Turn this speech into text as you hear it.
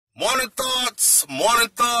Morning thoughts. Welcome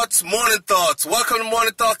to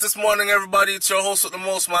Morning Thoughts this morning, everybody. It's your host with the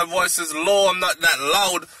most. My voice is low. I'm not that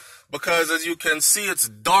loud because, as you can see, it's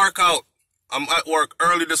dark out. I'm at work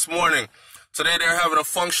early this morning. Today they're having a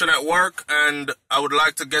function at work, and I would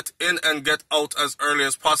like to get in and get out as early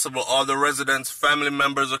as possible. All the residents, family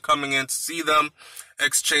members are coming in to see them,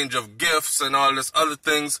 exchange of gifts and all this other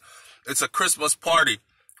things. It's a Christmas party,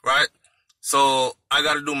 right? So I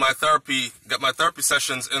got to do my therapy, get my therapy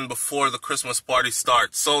sessions in before the Christmas party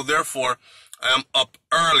starts. So therefore, I am up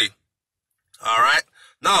early. All right.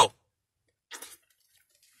 Now,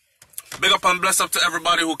 big up and bless up to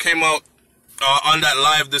everybody who came out on that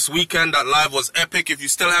live this weekend. That live was epic. If you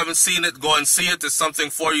still haven't seen it, go and see it. It's something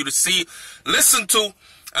for you to see, listen to,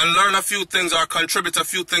 and learn a few things or contribute a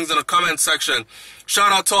few things in the comment section.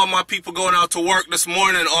 Shout out to all my people going out to work this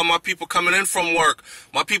morning, all my people coming in from work,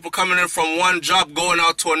 my people coming in from one job, going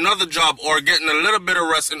out to another job, or getting a little bit of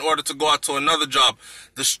rest in order to go out to another job.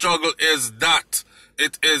 The struggle is that.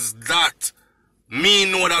 It is that. Me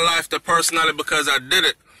know that life that personally, because I did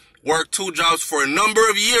it. Worked 2 jobs for a number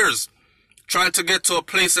of years, trying to get to a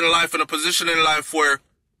place in life and a position in life where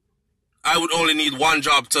I would only need one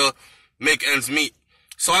job to make ends meet.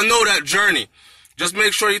 So I know that journey. Just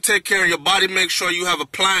make sure you take care of your body. Make sure you have a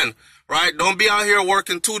plan, right? Don't be out here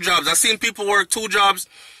working 2 jobs. I've seen people work 2 jobs,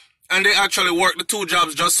 and they actually work the 2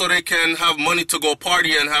 jobs just so they can have money to go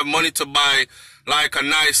party and have money to buy like a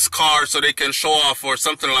nice car so they can show off or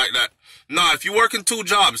something like that. No, if you work in 2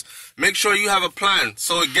 jobs, make sure you have a plan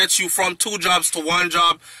so it gets you from 2 jobs to 1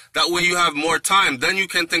 job. That way you have more time. Then you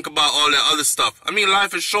can think about all that other stuff. I mean,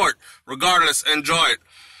 life is short. Regardless, enjoy it.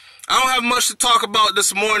 I don't have much to talk about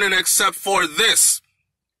this morning except for this.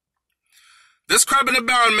 This crab in the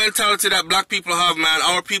barrel mentality that black people have, man,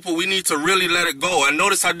 our people, we need to really let it go. And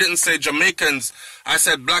notice I didn't say Jamaicans. I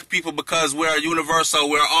said black people because we're universal.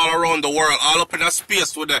 We're all around the world, all up in that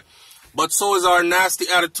space with it. But so is our nasty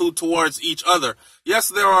attitude towards each other. Yes,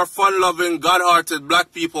 there are fun-loving, God-hearted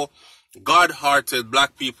black people, God-minded,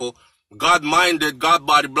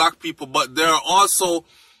 God-bodied black people, but there are also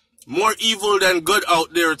more evil than good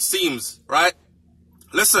out there, it seems, right?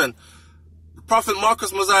 Listen, Prophet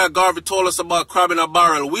Marcus Mosiah Garvey told us about crab in a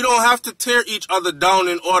barrel. We don't have to tear each other down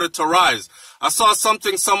in order to rise. I saw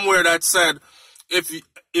something somewhere that said, if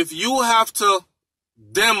you have to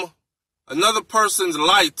dim another person's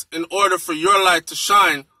light in order for your light to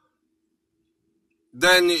shine,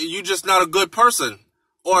 then you're just not a good person,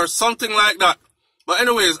 or something like that. But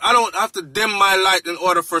anyways, I don't have to dim my light in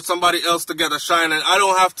order for somebody else to get a shine, and I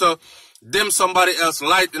don't have to dim somebody else's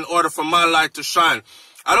light in order for my light to shine.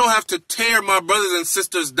 I don't have to tear my brothers and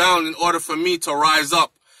sisters down in order for me to rise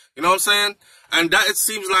up. You know what I'm saying? And that, it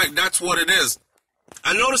seems like that's what it is.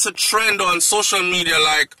 I notice a trend on social media,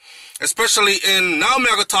 like, especially in, now I'm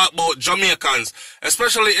going to talk about Jamaicans,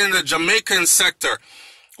 especially in the Jamaican sector,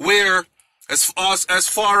 where as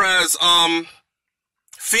far as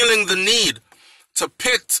feeling the need to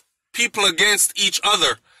pit people against each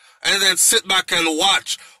other and then sit back and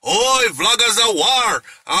watch. Oh, vloggers are war.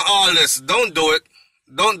 All this. Don't do it.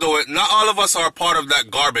 Don't do it. Not all of us are a part of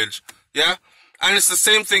that garbage. Yeah? And it's the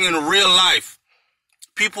same thing in real life.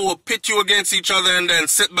 People will pit you against each other and then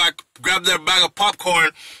sit back, grab their bag of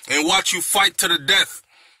popcorn and watch you fight to the death.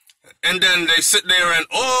 And then they sit there and,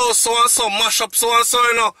 oh, so-and-so mash up so-and-so,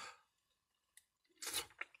 you know.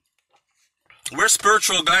 We're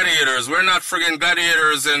spiritual gladiators. We're not friggin'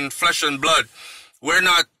 gladiators in flesh and blood. We're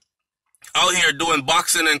not out here doing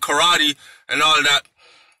boxing and karate and all that.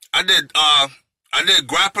 I did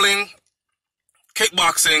grappling,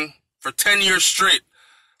 kickboxing for 10 years straight.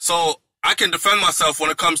 So I can defend myself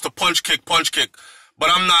when it comes to punch kick. But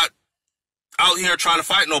I'm not out here trying to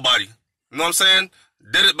fight nobody. You know what I'm saying?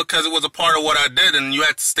 Did it because it was a part of what I did, and you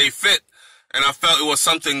had to stay fit. And I felt it was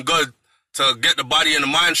something good to get the body and the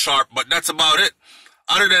mind sharp, but that's about it.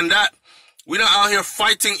 Other than that, we're not out here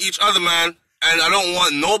fighting each other, man, and I don't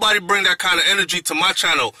want nobody bring that kind of energy to my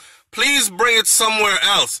channel. Please bring it somewhere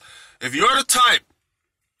else. If you're the type,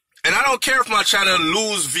 and I don't care if my channel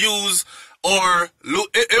lose views or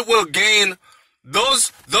it will gain,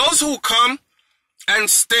 those who come and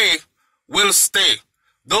stay will stay.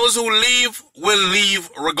 Those who leave will leave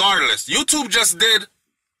regardless. YouTube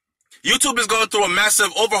is going through a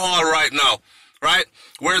massive overhaul right now, right?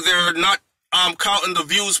 Where they're not counting the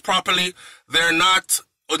views properly. They're not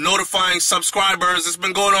notifying subscribers. It's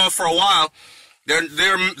been going on for a while.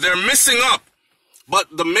 They're missing up. But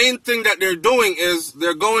the main thing that they're doing is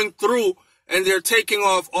they're going through and they're taking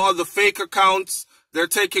off all the fake accounts. They're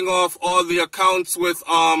taking off all the accounts with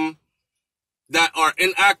that are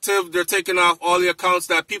inactive. They're taking off all the accounts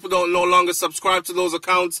that people don't no longer subscribe to those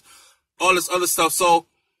accounts, all this other stuff. So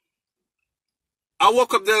I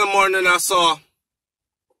woke up there in the morning and I saw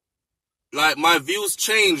like my views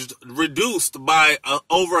changed, reduced by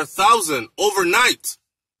over 1,000 overnight.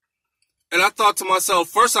 And I thought to myself,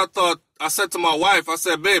 first I said to my wife, I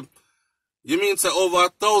said, babe, you mean to over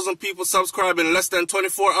 1,000 people subscribe in less than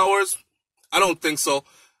 24 hours? I don't think so.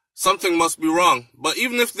 Something must be wrong. But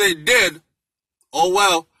even if they did, oh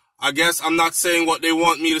well, I guess I'm not saying what they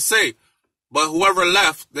want me to say. But whoever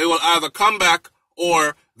left, they will either come back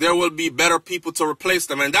or there will be better people to replace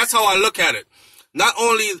them. And that's how I look at it. Not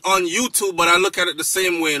only on YouTube, but I look at it the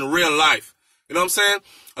same way in real life. You know what I'm saying?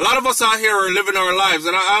 A lot of us out here are living our lives.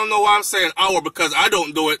 And I don't know why I'm saying our, because I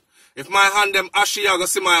don't do it. If my hand them ashy, you're going to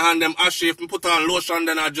see my hand them ashy. If I put on lotion,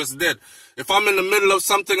 then I just did. If I'm in the middle of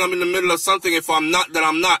something, I'm in the middle of something. If I'm not, then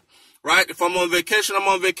I'm not. Right? If I'm on vacation, I'm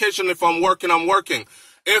on vacation. If I'm working, I'm working.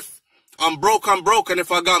 If I'm broke, I'm broke. And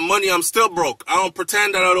if I got money, I'm still broke. I don't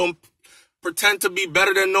pretend that I don't pretend to be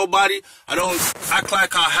better than nobody. I don't act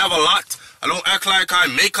like I have a lot. I don't act like I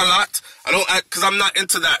make a lot. I don't act, because I'm not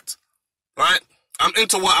into that. Right? I'm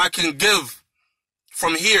into what I can give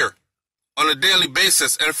from here on a daily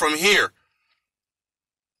basis and from here.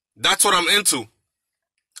 That's what I'm into.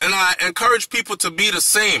 And I encourage people to be the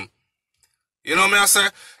same. You know what I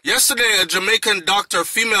mean? Yesterday, a Jamaican doctor,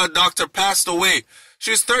 female doctor, passed away.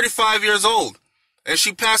 She's 35 years old. And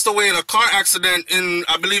she passed away in a car accident in,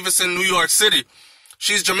 I believe it's in New York City.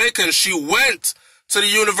 She's Jamaican. She went to the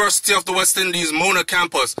University of the West Indies, Mona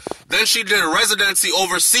campus. Then she did residency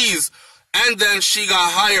overseas. And then she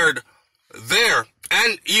got hired there.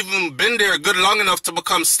 And even been there good long enough to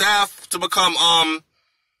become staff, to become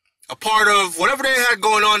a part of whatever they had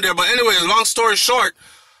going on there. But anyway, long story short,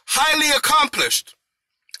 highly accomplished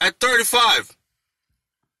at 35.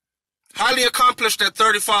 Highly accomplished at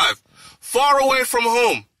 35. Far away from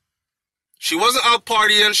home. She wasn't out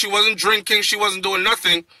partying. She wasn't drinking. She wasn't doing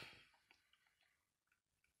nothing.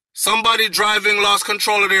 Somebody driving lost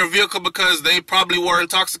control of their vehicle because they probably were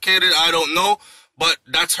intoxicated. I don't know. But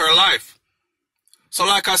that's her life. So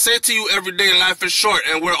like I say to you every day, life is short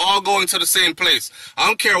and we're all going to the same place. I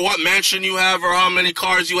don't care what mansion you have or how many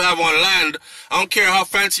cars you have on land. I don't care how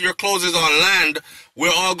fancy your clothes is on land.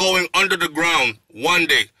 We're all going under the ground one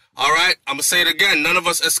day. All right? I'm going to say it again. None of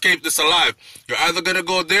us escape this alive. You're either going to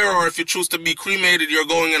go there, or if you choose to be cremated, you're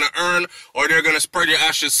going in an urn, or they're going to spread your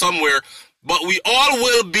ashes somewhere. But we all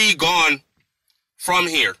will be gone from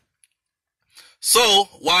here. So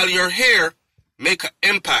while you're here, make an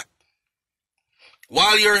impact.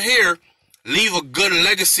 While you're here, leave a good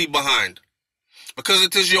legacy behind. Because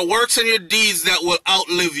it is your works and your deeds that will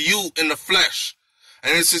outlive you in the flesh.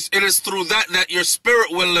 And it is through that your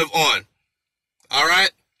spirit will live on. All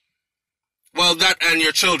right? Well, that and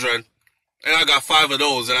your children. And I got 5 of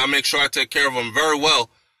those, and I make sure I take care of them very well.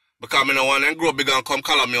 Because I don't want them grow big and come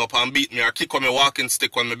collar me up and beat me or kick on my walking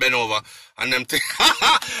stick when me bend over and them things.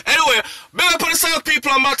 Anyway, big up on the South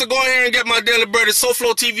people. I'm about to go in here and get my daily bread. It's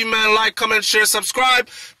SouFLoTV, man. Like, comment, share, subscribe.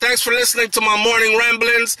 Thanks for listening to my morning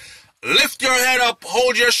ramblings. Lift your head up,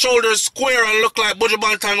 hold your shoulders square, and look like Buju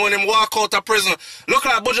Banton when him walk out of prison. Look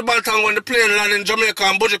like Buju Banton when the plane land in Jamaica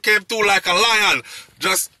and Buju came through like a lion.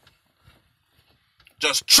 Just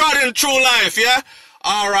trotting through life, yeah?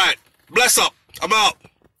 All right. Bless up. I'm out.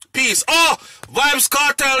 Peace. Oh, Vibes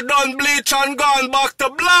Cartel done bleach and gone back to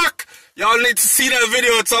black. Y'all need to see that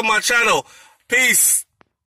video. It's on my channel. Peace.